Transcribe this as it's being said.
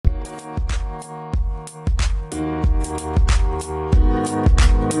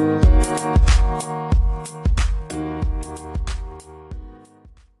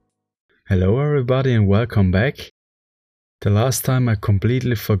Hello everybody and welcome back. The last time I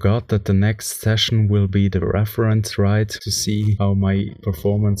completely forgot that the next session will be the reference ride to see how my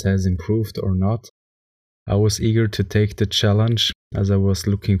performance has improved or not. I was eager to take the challenge as I was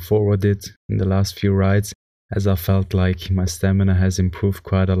looking forward it in the last few rides, as I felt like my stamina has improved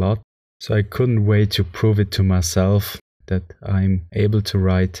quite a lot. So I couldn't wait to prove it to myself that I'm able to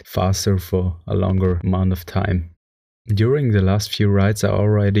ride faster for a longer amount of time. During the last few rides I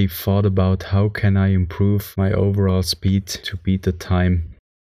already thought about how can I improve my overall speed to beat the time.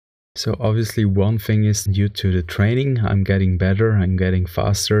 So obviously one thing is due to the training, I'm getting better, I'm getting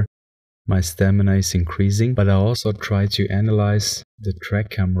faster, my stamina is increasing, but I also try to analyze the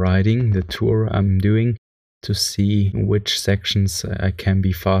track I'm riding, the tour I'm doing, to see which sections I can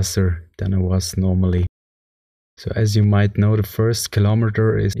be faster than I was normally. So as you might know, the first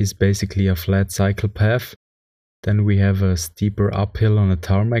kilometer is basically a flat cycle path. Then we have a steeper uphill on a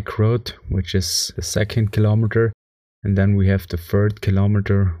tarmac road, which is the second kilometer. And then we have the third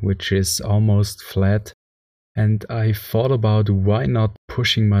kilometer, which is almost flat. And I thought about why not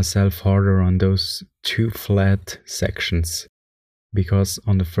pushing myself harder on those two flat sections. Because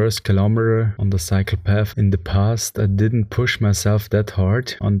on the first kilometer on the cycle path in the past, I didn't push myself that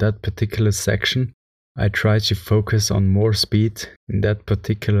hard on that particular section. I tried to focus on more speed in that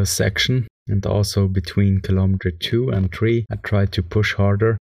particular section. And also between kilometer 2 and 3 I tried to push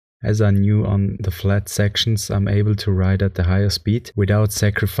harder, as I knew on the flat sections I'm able to ride at a higher speed without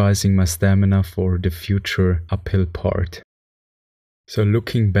sacrificing my stamina for the future uphill part. So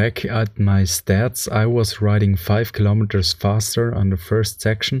looking back at my stats, I was riding 5 kilometers faster on the first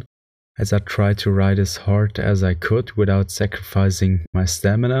section, as I tried to ride as hard as I could without sacrificing my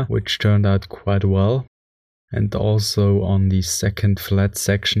stamina, which turned out quite well. And also on the second flat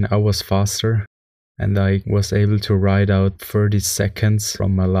section I was faster and I was able to ride out 30 seconds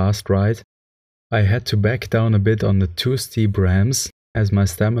from my last ride. I had to back down a bit on the two steep ramps as my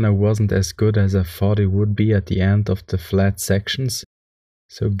stamina wasn't as good as I thought it would be at the end of the flat sections.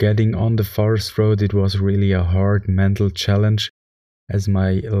 So getting on the forest road, it was really a hard mental challenge as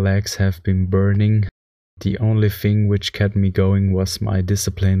my legs have been burning. The only thing which kept me going was my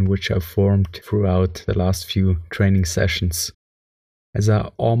discipline, which I formed throughout the last few training sessions. As I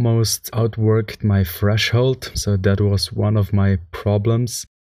almost outworked my threshold, so that was one of my problems,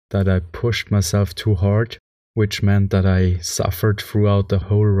 that I pushed myself too hard, which meant that I suffered throughout the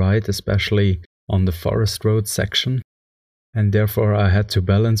whole ride, especially on the forest road section. And therefore I had to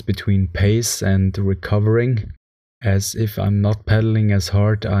balance between pace and recovering. As if I'm not pedaling as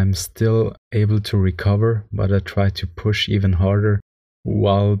hard, I'm still able to recover, but I try to push even harder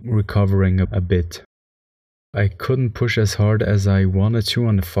while recovering a bit. I couldn't push as hard as I wanted to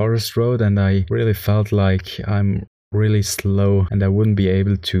on the forest road, and I really felt like I'm really slow and I wouldn't be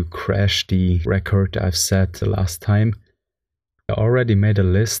able to crash the record I've set the last time. I already made a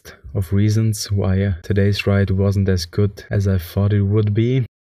list of reasons why today's ride wasn't as good as I thought it would be,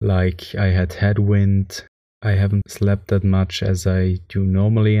 like I had headwind, I haven't slept that much as I do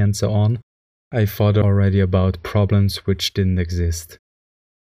normally and so on. I thought already about problems which didn't exist.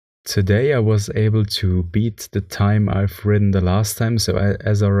 Today I was able to beat the time I've ridden the last time, so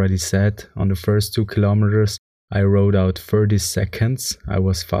as already said, on the first 2 kilometers I rode out 30 seconds, I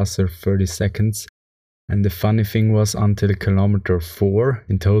was faster 30 seconds. And the funny thing was, until kilometer 4,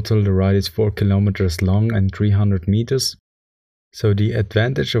 in total the ride is 4 kilometers long and 300 meters. So the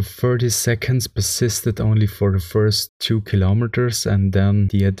advantage of 30 seconds persisted only for the first 2 kilometers, and then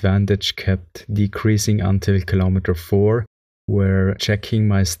the advantage kept decreasing until kilometer 4, where checking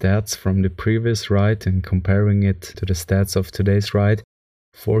my stats from the previous ride and comparing it to the stats of today's ride,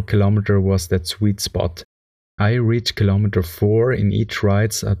 4 kilometer was that sweet spot. I reached kilometer 4 in each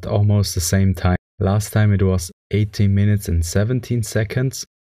ride at almost the same time. Last time it was 18 minutes and 17 seconds.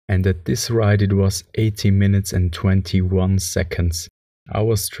 And at this ride it was 80 minutes and 21 seconds. I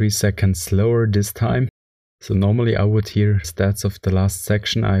was 3 seconds slower this time. So normally I would hear stats of the last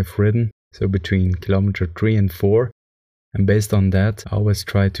section I've ridden, so between kilometer 3 and 4. And based on that, I always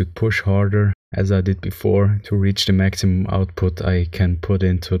try to push harder as I did before to reach the maximum output I can put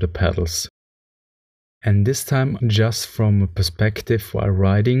into the pedals. And this time, just from a perspective while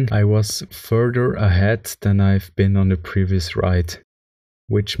riding, I was further ahead than I've been on the previous ride.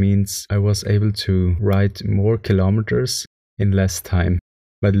 Which means I was able to ride more kilometers in less time.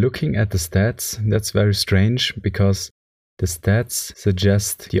 But looking at the stats, that's very strange because the stats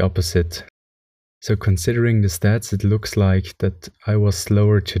suggest the opposite. So considering the stats, it looks like that I was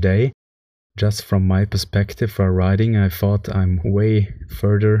slower today. Just from my perspective while riding, I thought I'm way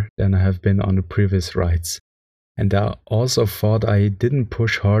further than I have been on the previous rides. And I also thought I didn't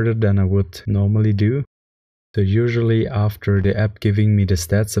push harder than I would normally do. So usually after the app giving me the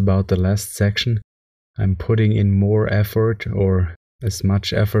stats about the last section, I'm putting in more effort or as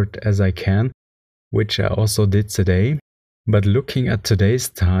much effort as I can, which I also did today. But looking at today's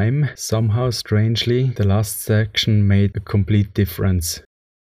time, somehow strangely, the last section made a complete difference.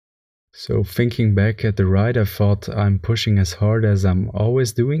 So thinking back at the ride, I thought I'm pushing as hard as I'm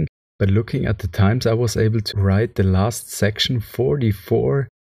always doing. But looking at the times, I was able to ride the last section 44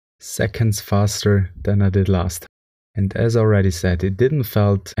 seconds faster than I did last time. And as already said, it didn't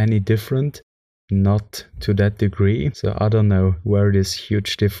felt any different, not to that degree. So I don't know where this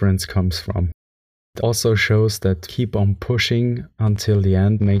huge difference comes from. It also shows that keep on pushing until the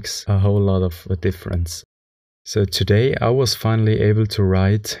end makes a whole lot of a difference. So today I was finally able to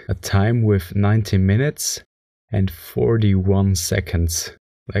ride a time with 90 minutes and 41 seconds.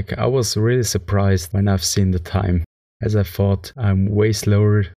 Like, I was really surprised when I've seen the time, as I thought I'm way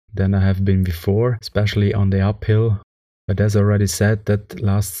slower than I have been before, especially on the uphill. But as already said, that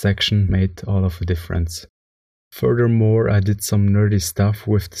last section made all of the difference. Furthermore, I did some nerdy stuff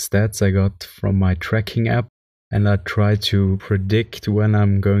with the stats I got from my tracking app, and I tried to predict when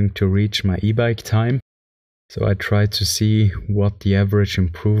I'm going to reach my e-bike time. So I tried to see what the average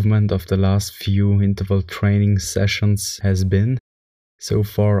improvement of the last few interval training sessions has been. So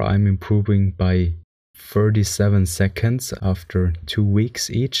far I'm improving by 37 seconds after 2 weeks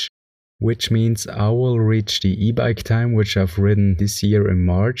each, which means I will reach the e-bike time which I've ridden this year in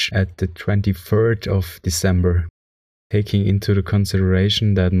March at the 23rd of December, taking into the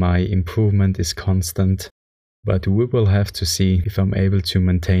consideration that my improvement is constant. But we will have to see if I'm able to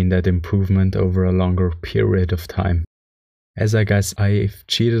maintain that improvement over a longer period of time. As I guess I've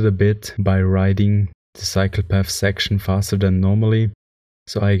cheated a bit by riding the cycle path section faster than normally.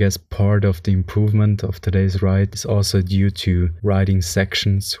 So I guess part of the improvement of today's ride is also due to riding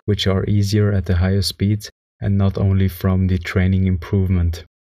sections which are easier at a higher speed and not only from the training improvement.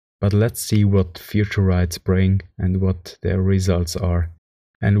 But let's see what future rides bring and what their results are.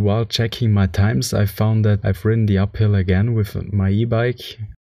 And while checking my times, I found that I've ridden the uphill again with my e-bike,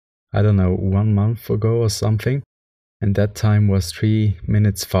 I don't know, 1 month ago or something. And that time was 3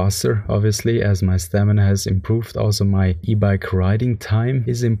 minutes faster, obviously, as my stamina has improved. Also my e-bike riding time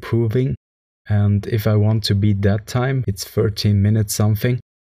is improving. And if I want to beat that time, it's 13 minutes something.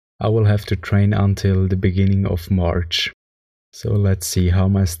 I will have to train until the beginning of March. So let's see how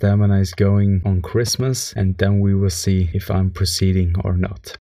my stamina is going on Christmas, and then we will see if I'm proceeding or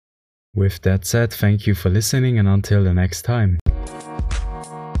not. With that said, thank you for listening, and until the next time.